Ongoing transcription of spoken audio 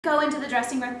go into the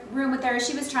dressing room with her.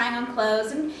 She was trying on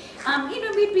clothes, and you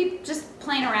know, we'd be just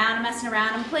playing around and messing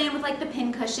around and playing with like the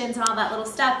pin cushions and all that little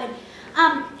stuff.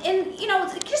 And you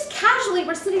know, just casually,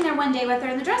 we're sitting there one day with her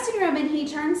in the dressing room, and he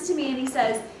turns to me and he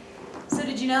says, "So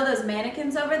did you know those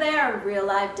mannequins over there are real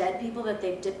live dead people that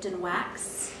they've dipped in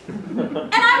wax?" And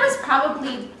I was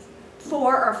probably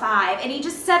 4 or 5, and he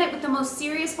just said it with the most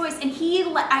serious voice, and he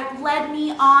led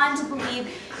me on to believe.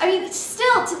 I mean,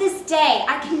 still to this day,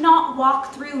 I cannot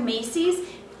walk through Macy's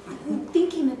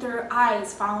thinking that there are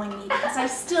eyes following me, because I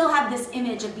still have this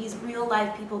image of these real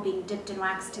live people being dipped in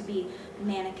wax to be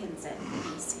mannequins at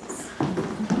Macy's.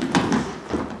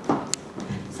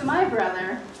 So my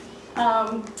brother,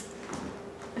 the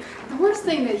worst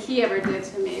thing that he ever did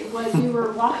to me was we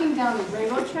were walking down the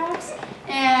railroad tracks,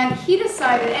 and he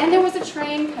decided, and there was a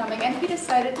train coming, and he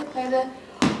decided to play the,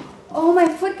 oh, my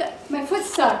foot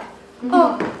stuck.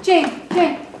 Oh, Jane,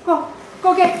 go call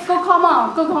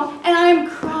Mom, go call. And I'm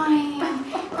crying,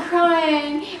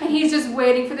 and he's just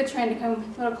waiting for the train to come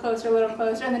a little closer,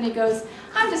 and then he goes,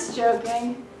 "I'm just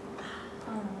joking."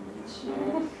 Oh,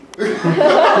 sure.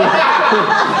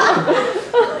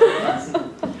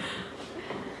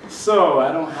 So,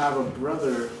 I don't have a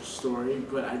brother story,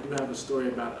 but I do have a story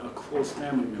about a close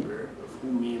family member of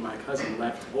whom me and my cousin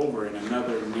left over in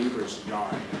another neighbor's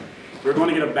yard. We were going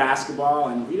to get a basketball,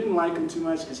 and we didn't like him too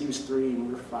much because he was 3 and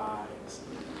we were 5. So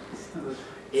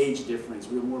age difference,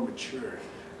 we were more mature.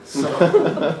 So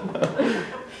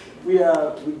we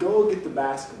go get the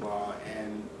basketball,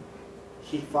 and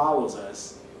he follows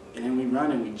us, and then we run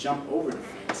and we jump over the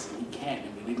fence, and he can't,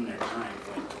 and we leave him there crying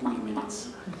for like 20 minutes.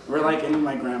 We're like in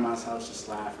my grandma's house just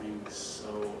laughing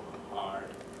so hard.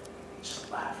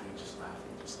 Just laughing.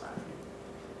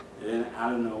 And then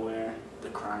out of nowhere, the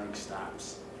crying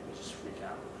stops, and we just freak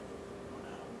out. Oh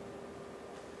no,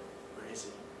 where is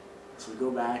he? So we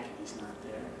go back, and he's not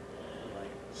there. We're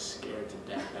like scared to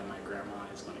death that my grandma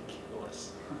is gonna kill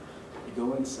us. We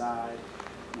go inside,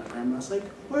 my grandma's like,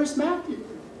 "Where's Matthew?"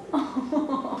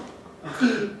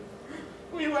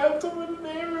 We left him in the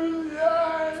neighbor's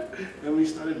yard. And we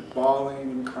started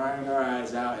bawling and crying our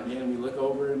eyes out, and then we look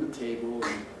over in the table,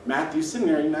 and Matthew's sitting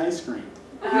there eating ice cream.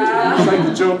 It's like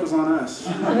the joke was on us.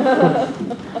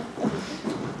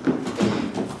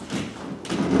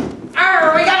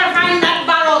 Arr, we gotta find that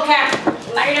bottle cap,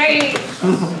 lady.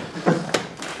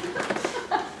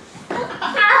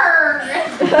 Arr.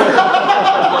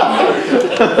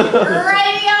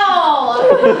 Radio.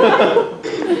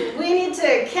 We need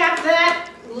to cap that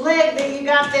leg that you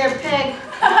got there, Peg.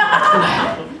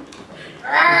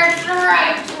 That's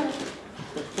right.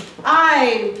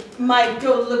 I might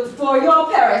go look for your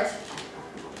parrot.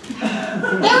 Do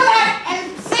that and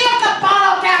see if the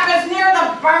bottle cap is near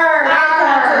the bird.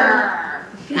 Arr.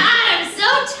 God, I'm so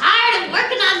tired of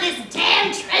working on this damn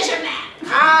treasure map.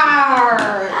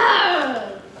 Arr.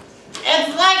 It's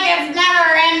like it's never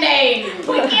ending.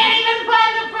 We can't even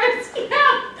find the first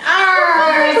cap.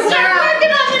 Arr. Start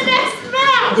working on the next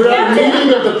map. They're at a meeting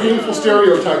of the Painful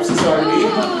Stereotype Society.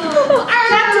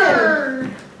 Captain,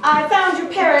 I found your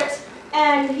parrot,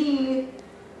 and he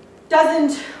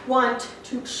doesn't want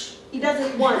to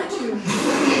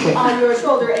on your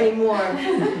shoulder anymore.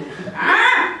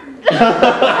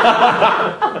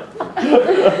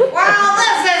 Well,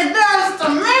 this is news to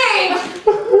me.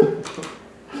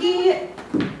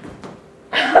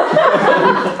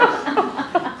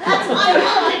 That's my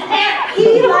only parrot.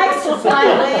 He likes to fly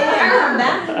away and come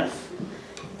back.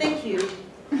 Thank you.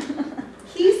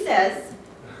 He says,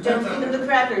 "Don't feed him the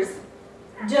crackers.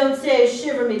 Don't say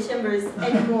 'shiver me timbers'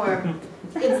 anymore.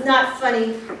 It's not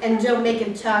funny, and don't make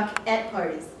him talk at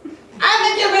parties." I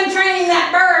think you've been training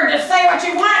that bird to say what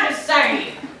you want to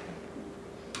say.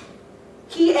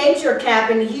 He ate your cap,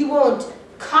 and he won't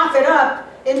cough it up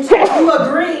until you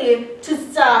agree to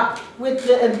stop with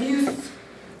the abuse.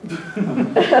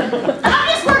 I'm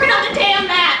just working on the damn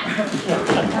map.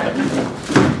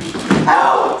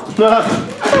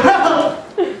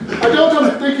 I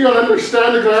don't think you'll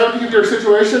understand the gravity of your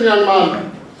situation, young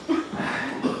man.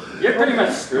 You're pretty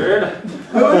much screwed.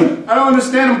 I don't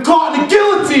understand. I'm caught in the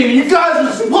guillotine, and you guys are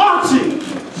just watching.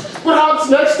 Perhaps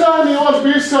next time you won't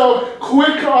be so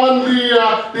quick on the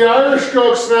Irish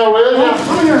strokes now, will you?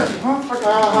 Come here.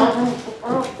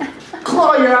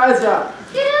 Claw your eyes out.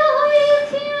 Get out while you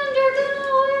can. They're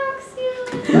gonna wax you.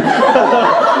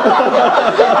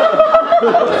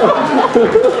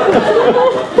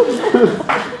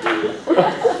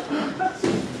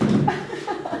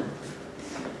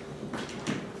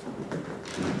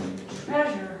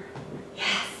 Treasure.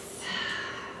 Yes.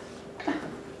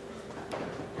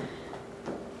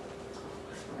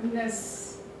 And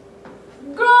this.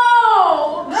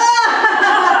 Go!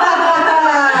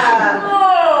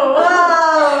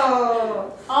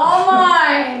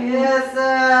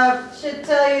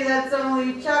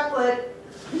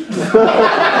 It's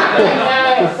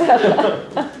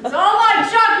all my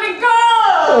chocolate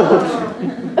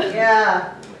gold!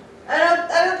 Yeah.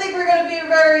 I don't think we're gonna be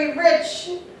very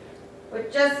rich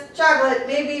with just chocolate.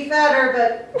 Maybe fatter,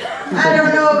 but I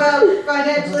don't know about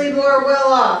financially more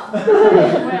well off.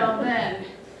 Well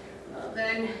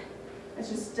then, let's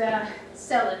just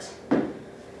sell it. You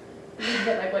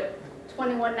get like what,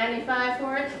 $21.95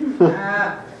 for it?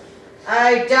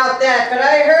 I doubt that, but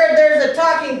I heard there's a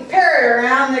talking parrot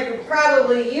around that could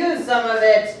probably use some of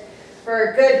it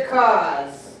for a good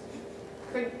cause.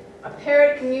 A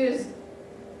parrot can use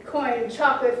coin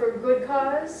chocolate for a good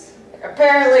cause?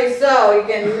 Apparently so. You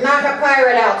can knock a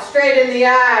pirate out straight in the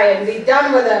eye and be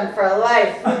done with him for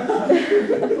life.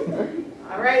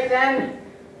 All right then,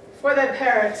 for the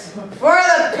parrot. For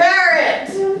the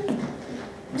parrot!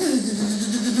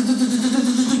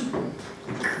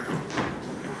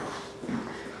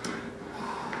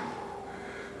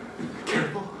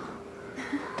 Careful.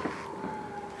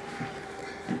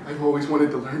 I've always wanted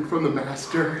to learn from the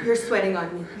master. You're sweating on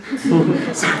me.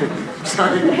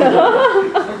 Sorry.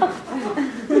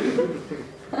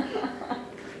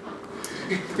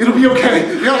 It'll be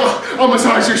okay. Yeah, I'll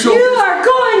massage your shoulder. You are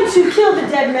going to kill the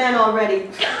dead man already.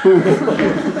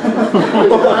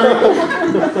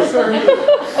 Sorry.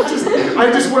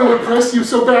 I just want to impress you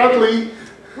so badly.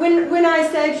 When I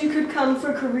said you could come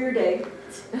for career day,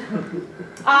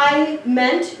 I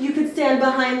meant you could stand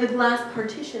behind the glass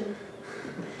partition.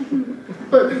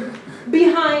 But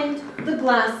Behind the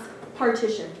glass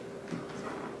partition.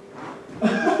 you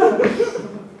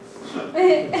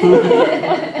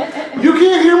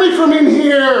can't hear me from in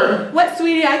here. What,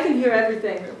 sweetie? I can hear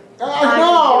everything. I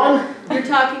know. You're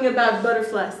talking about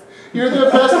butterflies. You're the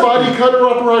best body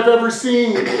cutter-upper I've ever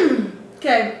seen.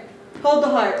 Okay, hold the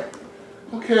heart.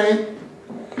 Okay.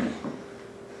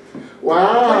 What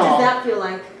Wow. does that feel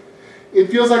like? It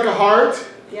feels like a heart.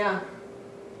 Yeah.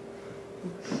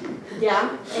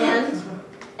 Yeah, and?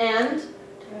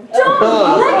 Don't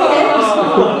lick it!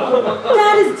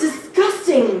 That is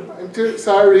disgusting. I'm too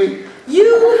sorry.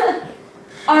 You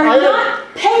are not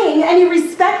paying any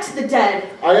respect to the dead.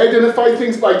 I identify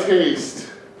things by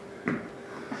taste.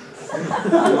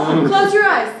 Close your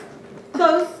eyes.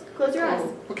 Close your eyes.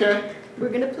 Okay. We're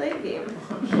gonna play a game.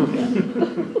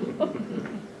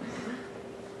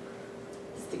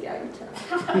 Stick out your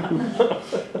tongue.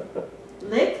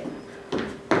 Lick.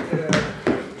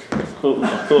 Are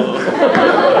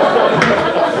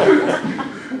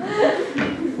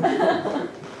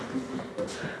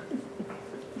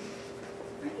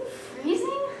you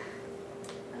freezing?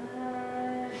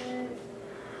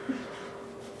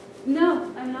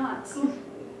 No, I'm not. Can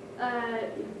I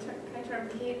turn up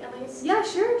the heat at least? Yeah,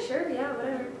 sure, yeah,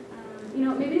 whatever. You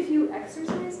know, maybe if you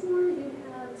exercise more, you'd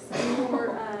have some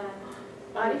more,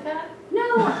 body fat?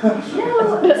 No,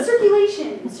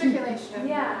 circulation. Circulation.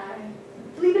 Yeah.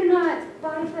 Believe it or not,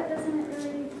 body fat doesn't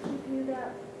really keep you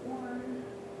that warm.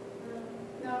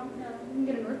 No. You can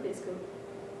get a North Face coat.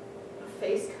 A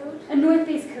face coat? A North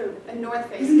Face coat. A North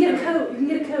Face coat. You can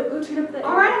get a coat. Go turn up the...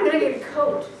 All right, I'm going to get a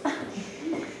coat.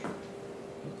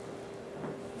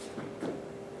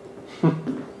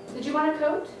 Did you want a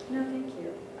coat? No, thank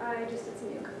you. I just did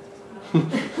some yoga.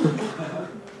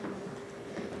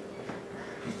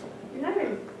 You're not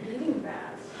even eating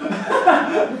fast. I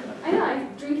know, I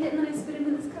drink it and then I spit it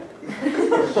into this cup.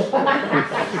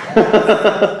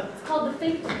 It's called the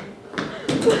fake one.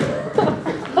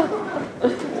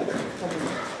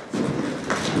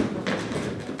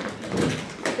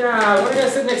 God, why did I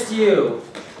sit next to you?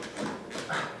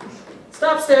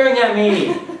 Stop staring at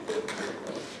me!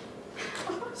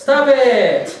 Stop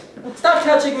it! Stop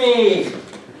touching me!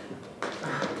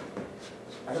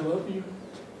 I love you.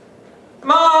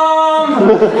 Mom!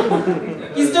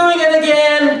 He's doing it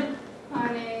again!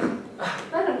 Honey,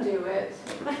 let him do it.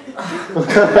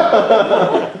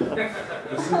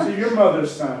 Listen to your mother,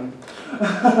 son.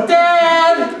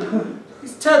 Dad!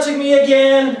 He's touching me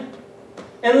again!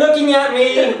 And looking at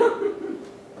me!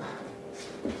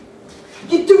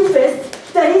 You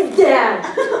doofus! That is Dad!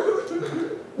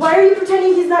 Why are you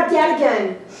pretending he's not Dad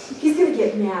again? He's gonna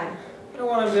get mad. I don't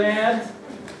want him, Dad.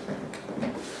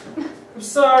 I'm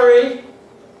sorry.